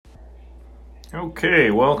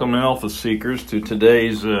Okay, welcome Alpha Seekers to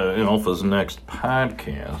today's Alpha's Next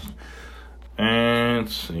podcast. And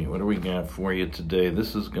let's see, what do we got for you today?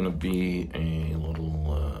 This is going to be a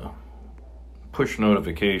little push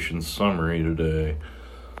notification summary today.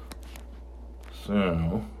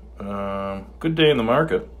 So, good day in the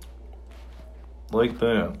market. Like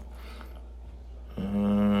that.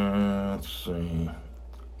 Let's see.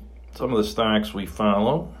 Some of the stocks we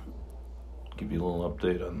follow. Give you a little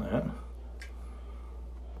update on that.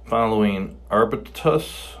 Following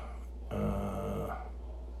Arbutus, up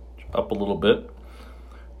a little bit.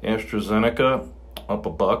 AstraZeneca, up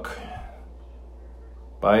 $1.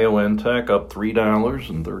 BioNTech, up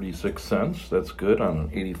 $3.36. That's good on an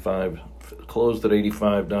 85, closed at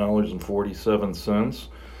 $85.47.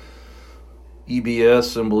 EBS,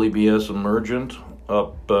 symbol EBS Emergent,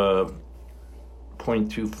 up 0.25,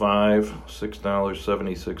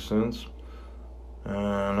 $6.76.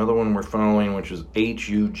 Another one we're following, which is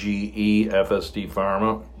HUGE, FSD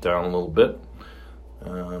Pharma, down a little bit.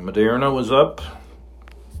 Moderna was up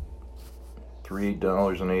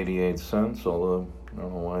 $3.88, although I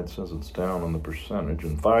don't know why it says it's down on the percentage.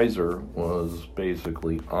 And Pfizer was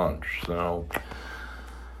basically unch. So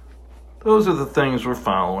those are the things we're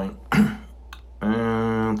following.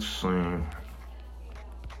 Let's see.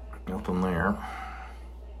 Nothing there.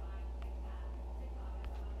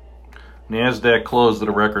 NASDAQ closed at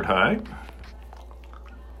a record high.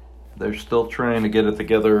 They're still trying to get it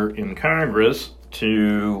together in Congress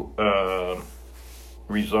to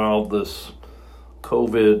resolve this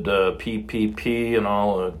COVID PPP and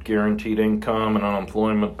all the guaranteed income and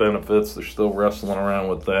unemployment benefits. They're still wrestling around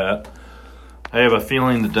with that. I have a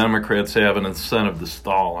feeling the Democrats have an incentive to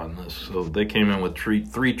stall on this. So they came in with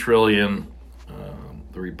 $3 trillion.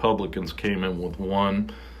 The Republicans came in with $1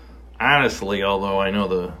 trillion. Honestly, although I know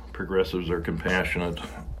the progressives are compassionate,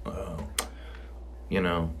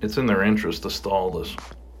 it's in their interest to stall this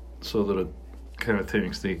so that it kind of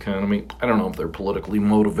tanks the economy. I don't know if they're politically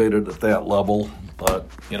motivated at that level, but,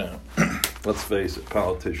 let's face it,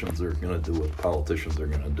 politicians are going to do what politicians are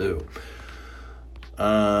going to do.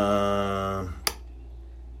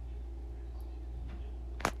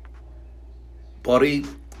 Buddy,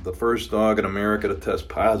 the first dog in America to test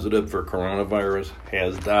positive for coronavirus,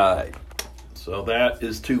 has died. So that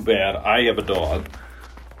is too bad. I have a dog,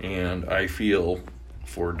 and I feel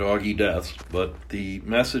for doggy deaths. But the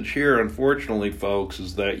message here, unfortunately, folks,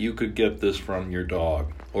 is that you could get this from your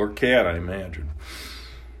dog. Or cat, I imagine.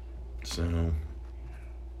 So,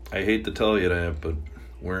 I hate to tell you that, but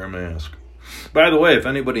wear a mask. By the way, if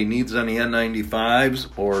anybody needs any N95s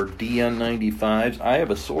or DN95s, I have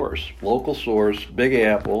a source, local source, Big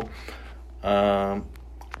Apple. I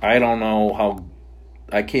don't know how,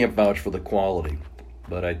 I can't vouch for the quality,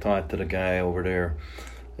 but I talked to the guy over there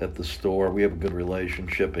at the store. We have a good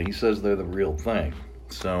relationship, and he says they're the real thing.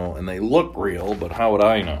 So, and they look real, but how would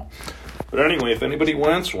I know? But anyway, if anybody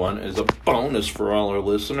wants one, as a bonus for all our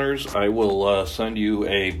listeners, I will send you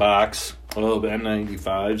a box of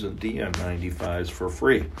N95s and DN95s for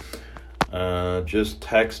free. Just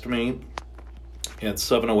text me at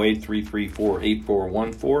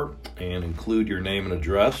 708-334-8414 and include your name and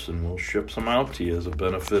address, and we'll ship some out to you as a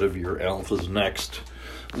benefit of your Alpha's Next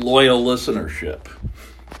loyal listenership.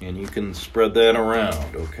 And you can spread that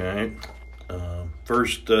around, okay?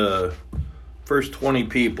 First 20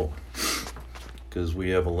 people, because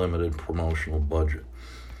we have a limited promotional budget.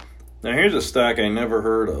 Now, here's a stock I never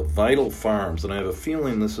heard of, Vital Farms, and I have a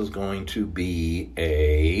feeling this is going to be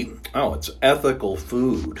it's ethical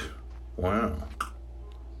food. Wow.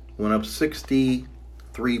 Went up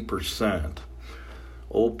 63%.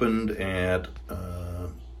 Opened at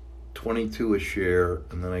 22 a share,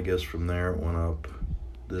 and then I guess from there it went up.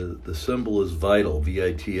 The symbol is Vital,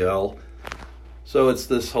 VITL. So it's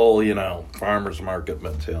this whole, farmer's market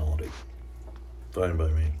mentality. Fine by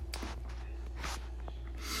me.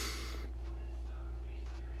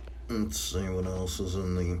 Let's see what else is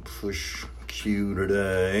in the push queue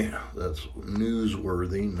today. That's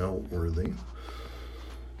newsworthy, noteworthy.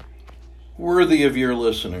 Worthy of your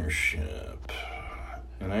listenership.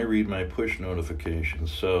 And I read my push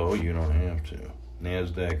notifications, so you don't have to.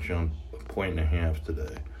 NASDAQ jumped 1.5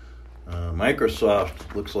 today.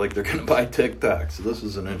 Microsoft looks like they're going to buy TikTok, so this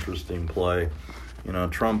is an interesting play.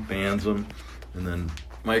 Trump bans them, and then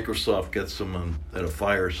Microsoft gets them at a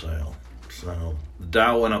fire sale. So the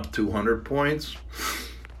Dow went up 200 points.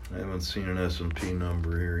 I haven't seen an S&P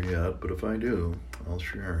number here yet, but if I do, I'll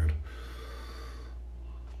share it.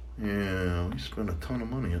 Yeah, we spent a ton of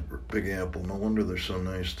money at Big Apple. No wonder they're so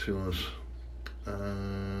nice to us.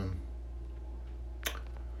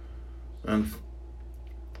 And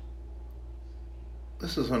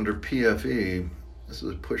this is under PFE. This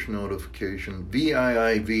is a push notification.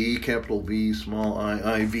 VIIV, capital V, small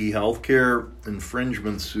IIV, healthcare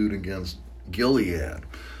infringement suit against Gilead.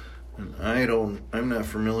 And I'm not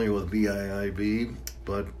familiar with VIIV,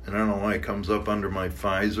 but and I don't know why it comes up under my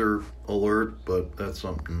Pfizer alert, but that's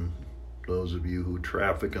something those of you who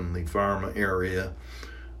traffic in the pharma area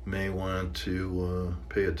may want to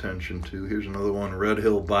pay attention to. Here's another one. Red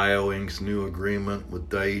Hill Bio Inc.'s new agreement with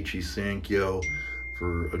Daiichi Sankyo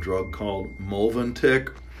for a drug called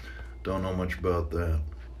Movenpick. Don't know much about that,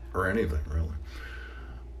 or anything really.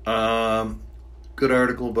 Good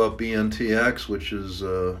article about BNTX, which is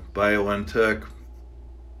BioNTech,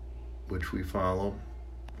 which we follow.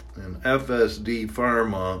 And FSD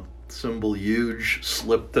Pharma, symbol huge,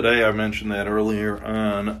 slipped today. I mentioned that earlier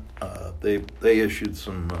on. They issued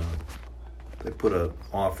some, they put an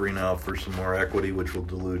offering out for some more equity, which will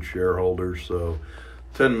dilute shareholders. So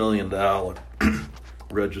 $10 million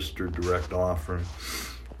registered direct offering.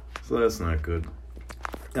 So that's not good.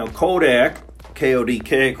 Now Kodak,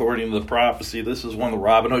 KODK, according to the prophecy, this is when the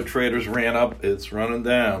Robinhood traders ran up. It's running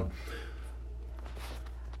down.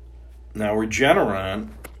 Now Regeneron,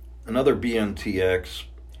 another BNTX,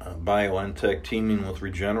 BioNTech teaming with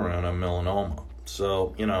Regeneron on melanoma.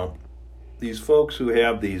 So, these folks who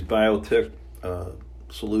have these biotech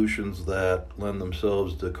solutions that lend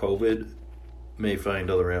themselves to COVID may find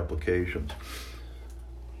other applications.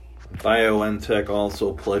 BioNTech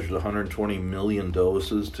also pledged 120 million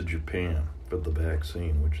doses to Japan for the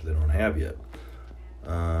vaccine, which they don't have yet.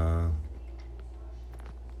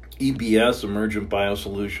 EBS, Emergent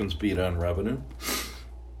Biosolutions, beat on revenue.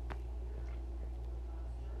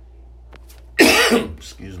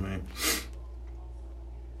 Excuse me.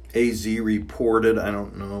 AZ reported, I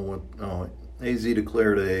don't know what, AZ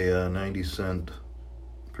declared a 90 cent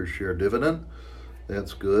per share dividend.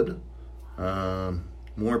 That's good.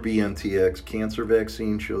 More BNTX, cancer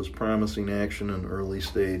vaccine shows promising action in early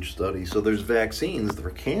stage study. So there's vaccines for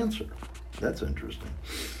cancer. That's interesting.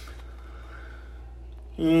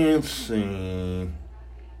 Let's see.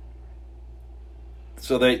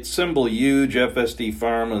 So that symbol huge, FSD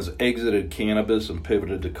Pharma's exited cannabis and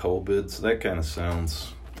pivoted to COVID. So that kind of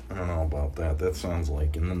sounds, I don't know about that. That sounds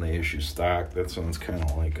like, and then they issue stock. That sounds kind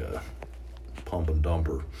of like a pump and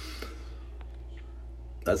dumper.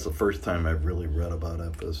 That's the first time I've really read about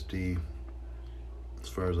FSD, as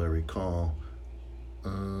far as I recall.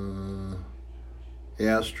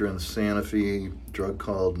 Astra and Sanofi, drug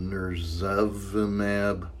called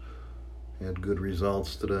Nirsevimab, had good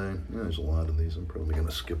results today. Yeah, there's a lot of these. I'm probably going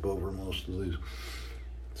to skip over most of these.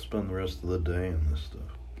 Spend the rest of the day on this stuff.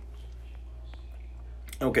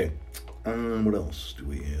 Okay, what else do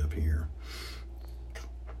we have here?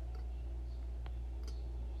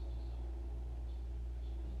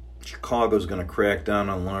 Chicago's going to crack down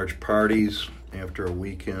on large parties after a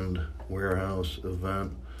weekend warehouse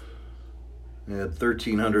event. They had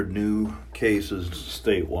 1,300 new cases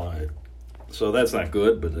statewide. So that's not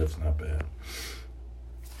good, but that's not bad.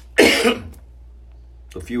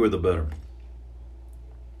 The fewer the better.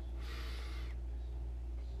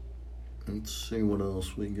 Let's see what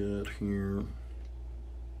else we got here.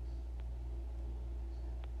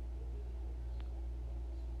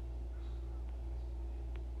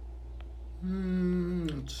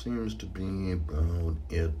 It seems to be about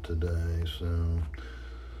it today, so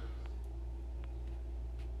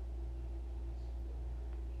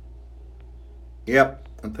yep,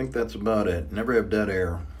 I think that's about it. Never have dead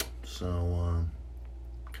air, so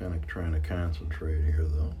kind of trying to concentrate here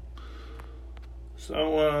though.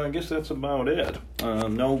 So I guess that's about it.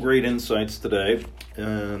 No great insights today.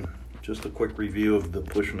 Just a quick review of the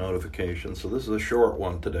push notification. So this is a short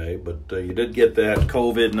one today, but you did get that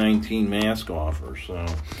COVID-19 mask offer, so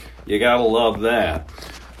you gotta love that.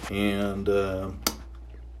 And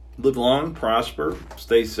live long, prosper,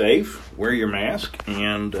 stay safe, wear your mask,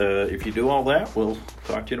 and if you do all that, we'll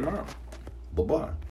talk to you tomorrow. Bye-bye.